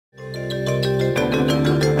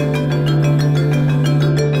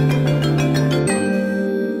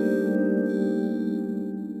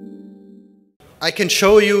I can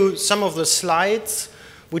show you some of the slides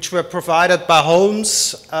which were provided by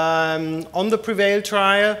Holmes on the PREVAIL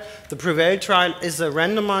trial. The PREVAIL trial is a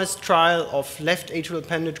randomized trial of left atrial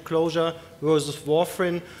appendage closure versus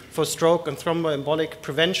warfarin for stroke and thromboembolic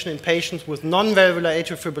prevention in patients with non-valvular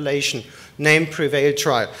atrial fibrillation, named PREVAIL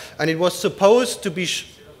trial. And it was supposed to be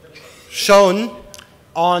shown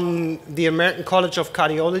on the American College of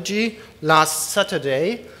Cardiology last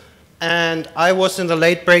Saturday. And I was in the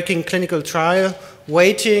late-breaking clinical trial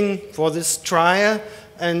waiting for this trial.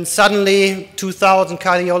 And suddenly, 2,000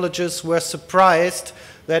 cardiologists were surprised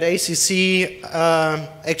that ACC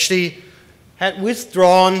actually had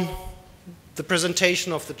withdrawn the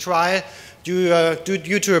presentation of the trial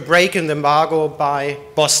due to a break in the embargo by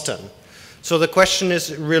Boston. So the question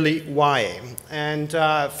is really why. And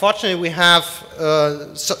fortunately, we have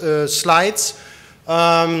slides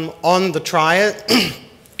on the trial,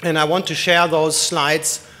 and I want to share those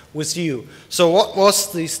slides with you. So what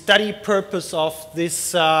was the study purpose of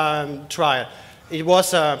this trial? It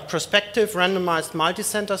was a prospective randomized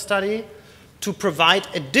multicenter study to provide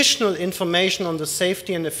additional information on the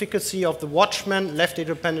safety and efficacy of the Watchman left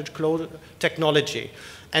atrial appendage closure technology.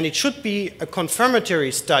 And it should be a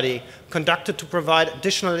confirmatory study conducted to provide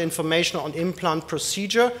additional information on implant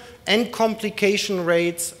procedure and complication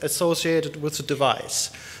rates associated with the device.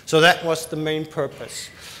 So that was the main purpose.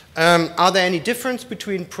 Are there any difference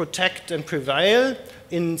between PROTECT and PREVAIL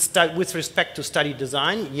with respect to study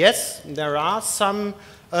design? Yes, there are some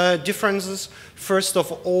differences. First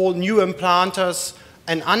of all, new implanters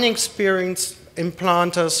and unexperienced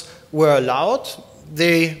implanters were allowed.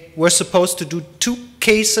 They were supposed to do 2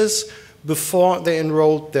 cases before they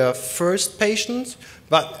enrolled their first patients,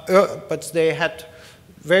 but they had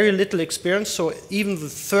very little experience, so even the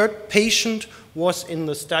 3rd patient was in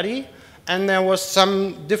the study. And there was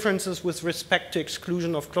some differences with respect to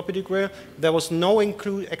exclusion of clopidogrel. There was no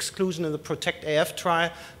exclusion in the PROTECT AF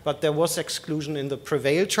trial, but there was exclusion in the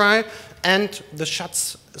PREVAIL trial, and the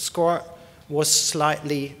SHATS score was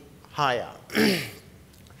slightly higher.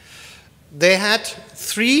 They had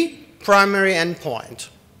 3 primary endpoints,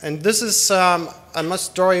 and this is, I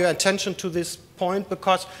must draw your attention to this point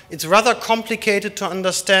because it's rather complicated to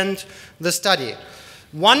understand the study.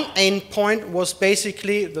 One endpoint was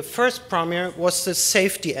basically, the first primary was the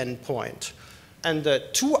safety endpoint. And the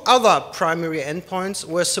 2 other primary endpoints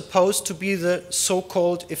were supposed to be the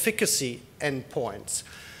so-called efficacy endpoints.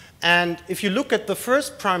 And if you look at the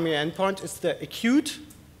first primary endpoint, it's the acute,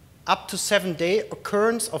 up to 7-day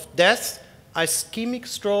occurrence of death, ischemic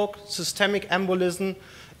stroke, systemic embolism,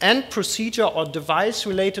 and procedure or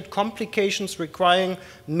device-related complications requiring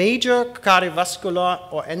major cardiovascular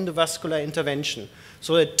or endovascular intervention.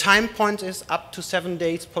 So the time point is up to 7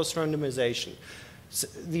 days post-randomization.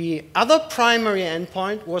 The other primary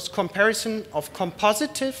endpoint was comparison of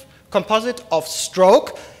composite of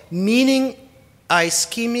stroke, meaning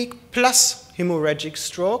ischemic plus hemorrhagic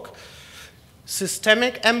stroke,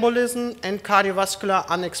 systemic embolism, and cardiovascular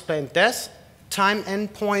unexplained death, time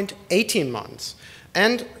endpoint 18 months.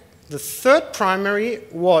 And the 3rd primary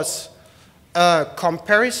was a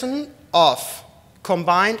comparison of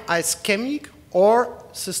combined ischemic or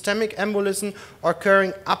systemic embolism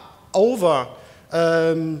occurring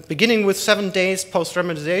beginning with 7 days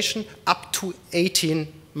post-randomization up to 18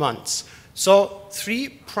 months. So 3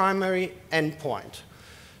 primary endpoints.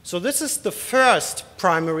 So this is the first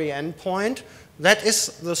primary endpoint. That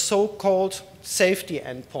is the so-called safety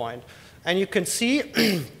endpoint. And you can see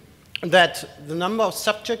that the number of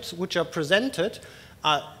subjects which are presented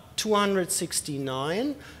are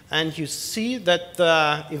 269, and you see that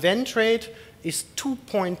the event rate is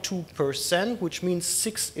 2.2%, which means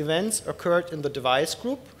 6 events occurred in the device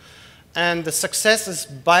group. And the success is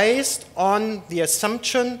based on the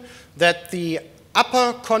assumption that the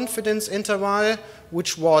upper confidence interval,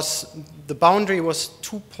 which was, the boundary was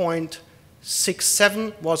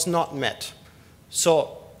 2.67, was not met.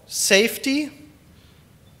 So safety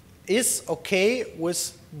is okay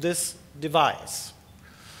with this device.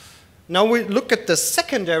 Now we look at the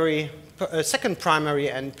second primary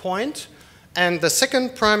endpoint. And the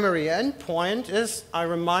second primary endpoint is, I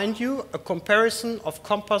remind you, a comparison of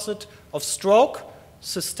composite of stroke,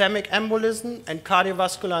 systemic embolism, and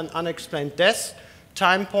cardiovascular and unexplained death,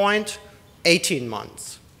 time point 18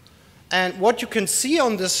 months. And what you can see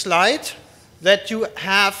on this slide, that you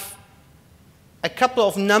have a couple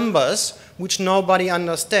of numbers which nobody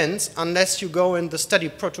understands unless you go in the study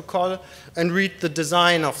protocol and read the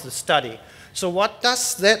design of the study. So what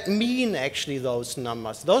does that mean, actually, those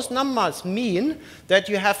numbers? Those numbers mean that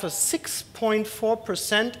you have a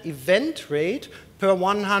 6.4% event rate per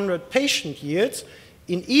 100 patient years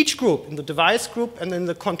in each group, in the device group and in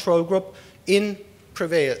the control group in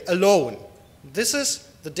PREVAIL alone. This is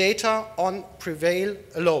the data on PREVAIL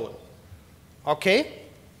alone. Okay?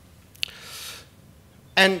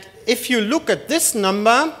 And if you look at this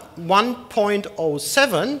number,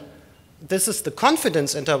 1.07, this is the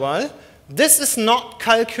confidence interval. This is not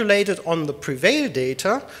calculated on the PREVAIL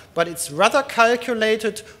data, but it's rather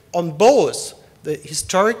calculated on both the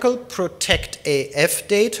historical PROTECT AF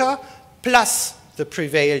data plus the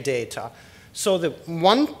PREVAIL data. So the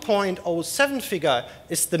 1.07 figure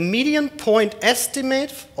is the median point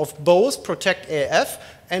estimate of both PROTECT AF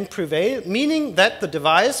and PREVAIL, meaning that the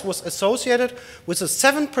device was associated with a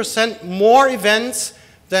 7% more events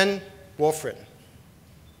than warfarin.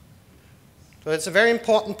 So it's a very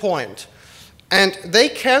important point. And they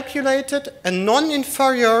calculated a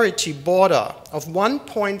non-inferiority border of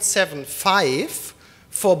 1.75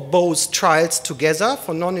 for both trials together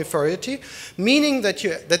for non-inferiority, meaning that,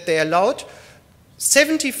 that they allowed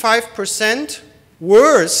 75%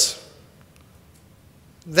 worse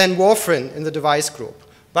than warfarin in the device group.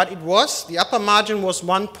 But it was, the upper margin was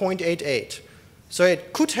 1.88. So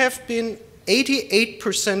it could have been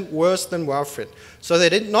 88% worse than warfarin. So they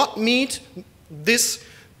did not meet this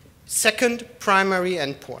second primary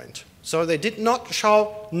endpoint. So they did not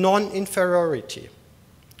show non-inferiority.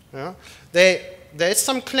 Yeah? There is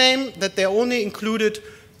some claim that they only included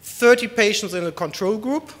 30 patients in the control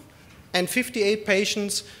group and 58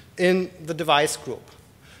 patients in the device group.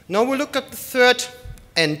 Now we look at the third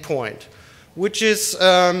endpoint, which is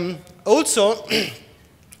also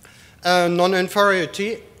a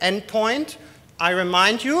non-inferiority endpoint. I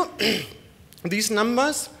remind you, these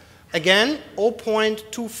numbers, again,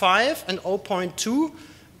 0.25 and 0.2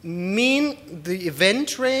 mean the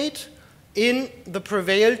event rate in the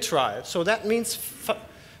PREVAIL trial. So that means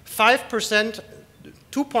 5%,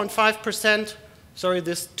 2.5%, sorry,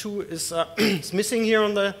 this 2 is, is missing here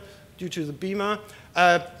on the, due to the beamer,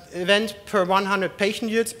 event per 100 patient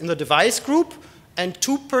years in the device group and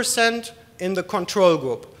 2% in the control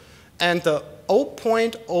group. And the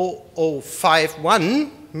 0.0051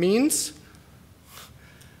 means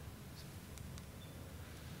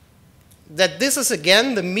that this is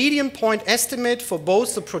again the median point estimate for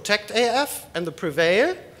both the PROTECT AF and the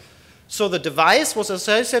PREVAIL. So the device was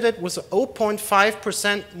associated with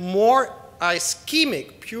 0.5% more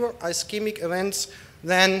ischemic, pure ischemic events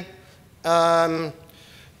than the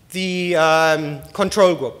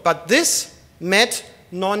control group. But this met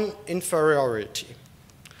non-inferiority.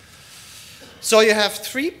 So you have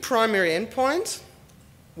 3 primary endpoints.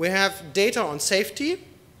 We have data on safety,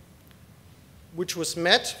 which was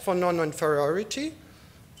met for non-inferiority.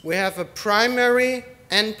 We have a primary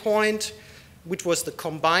endpoint, which was the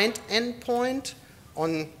combined endpoint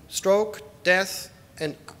on stroke, death,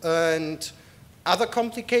 and other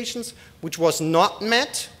complications, which was not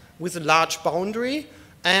met with a large boundary.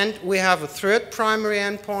 And we have a third primary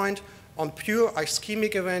endpoint on pure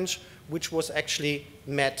ischemic events, which was actually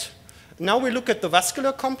met. Now we look at the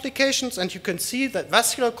vascular complications, and you can see that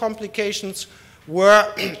vascular complications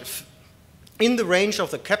were in the range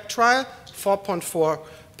of the CAP trial,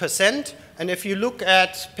 4.4%. And if you look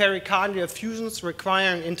at pericardial effusions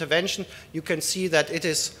requiring intervention, you can see that it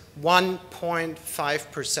is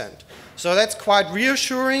 1.5%. So that's quite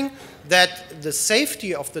reassuring that the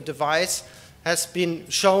safety of the device has been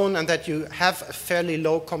shown and that you have a fairly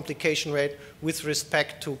low complication rate with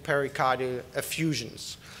respect to pericardial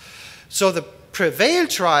effusions. So the PREVAIL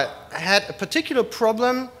trial had a particular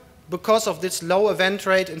problem because of this low event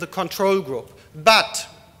rate in the control group. But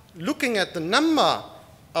looking at the number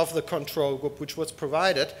of the control group which was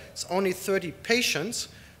provided, it's only 30 patients.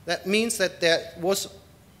 That means that there was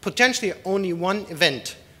potentially only 1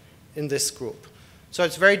 event in this group. So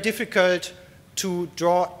it's very difficult to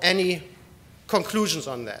draw any conclusions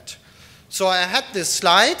on that. So I had these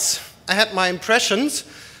slides, I had my impressions,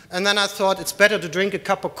 and then I thought it's better to drink a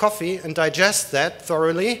cup of coffee and digest that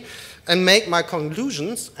thoroughly and make my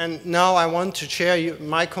conclusions. And now I want to share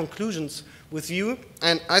my conclusions with you.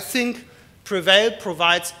 And I think PREVAIL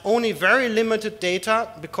provides only very limited data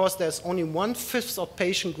because there's only 1/5 of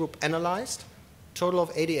patient group analyzed, total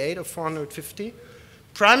of 88 of 450.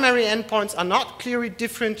 Primary endpoints are not clearly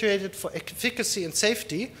differentiated for efficacy and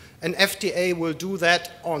safety, and FDA will do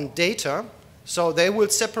that on data. So they will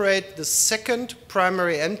separate the second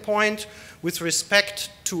primary endpoint with respect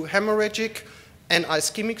to hemorrhagic and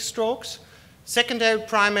ischemic strokes. Secondary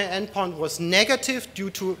primary endpoint was negative due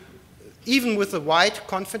to, even with a wide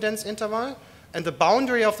confidence interval, and the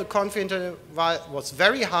boundary of the confidence interval was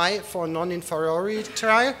very high for a non-inferiority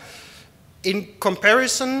trial. In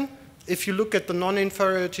comparison, if you look at the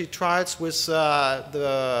non-inferiority trials with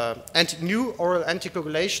the new oral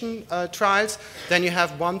anticoagulation trials, then you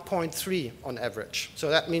have 1.3 on average. So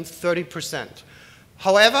that means 30%.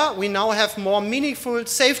 However, we now have more meaningful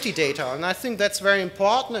safety data, and I think that's very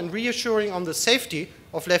important and reassuring on the safety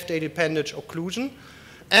of left aid appendage occlusion.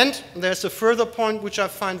 And there's a further point which I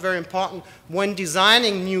find very important. When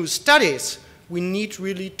designing new studies, we need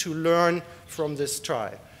really to learn from this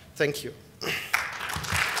trial. Thank you.